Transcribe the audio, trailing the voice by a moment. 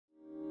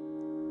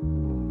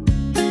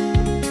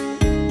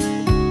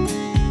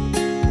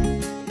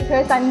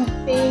Because I'm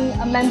being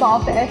a member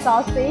of the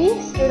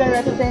SRC, Student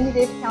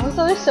Representative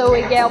Council, so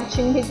we get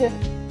opportunity to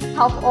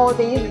help all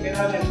these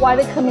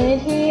wider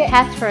community.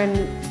 Katherine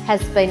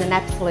has been an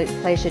absolute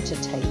pleasure to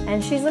teach.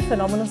 And she's a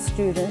phenomenal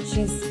student.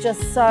 She's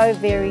just so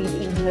varied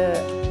in her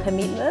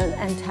commitment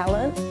and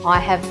talent. I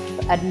have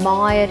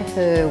admired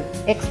her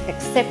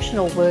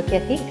exceptional work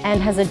ethic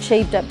And has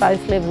achieved at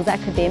both levels,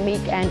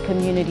 academic and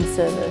community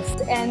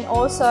service. And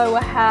also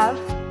we have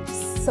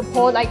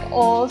support like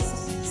all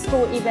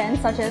school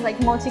events such as like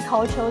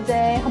Multicultural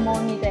Day,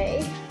 Harmony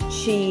Day.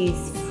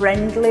 She's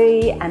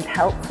friendly and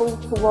helpful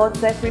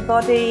towards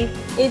everybody.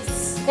 It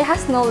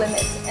has no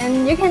limits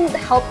and you can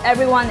help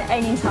everyone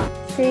anytime.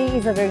 She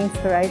is a very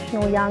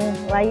inspirational young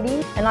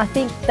lady, and I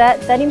think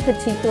that in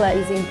particular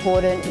is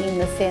important in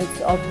the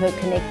sense of her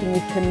connecting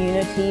with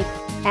community.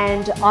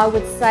 and I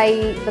would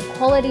say the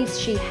qualities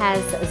she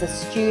has as a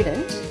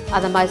student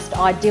are the most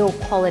ideal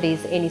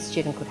qualities any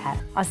student could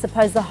have. I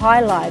suppose the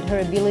highlight, her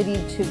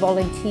ability to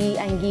volunteer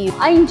and give.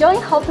 I enjoy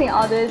helping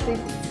others.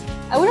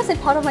 I wouldn't say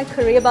part of my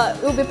career, but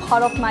it will be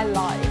part of my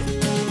life.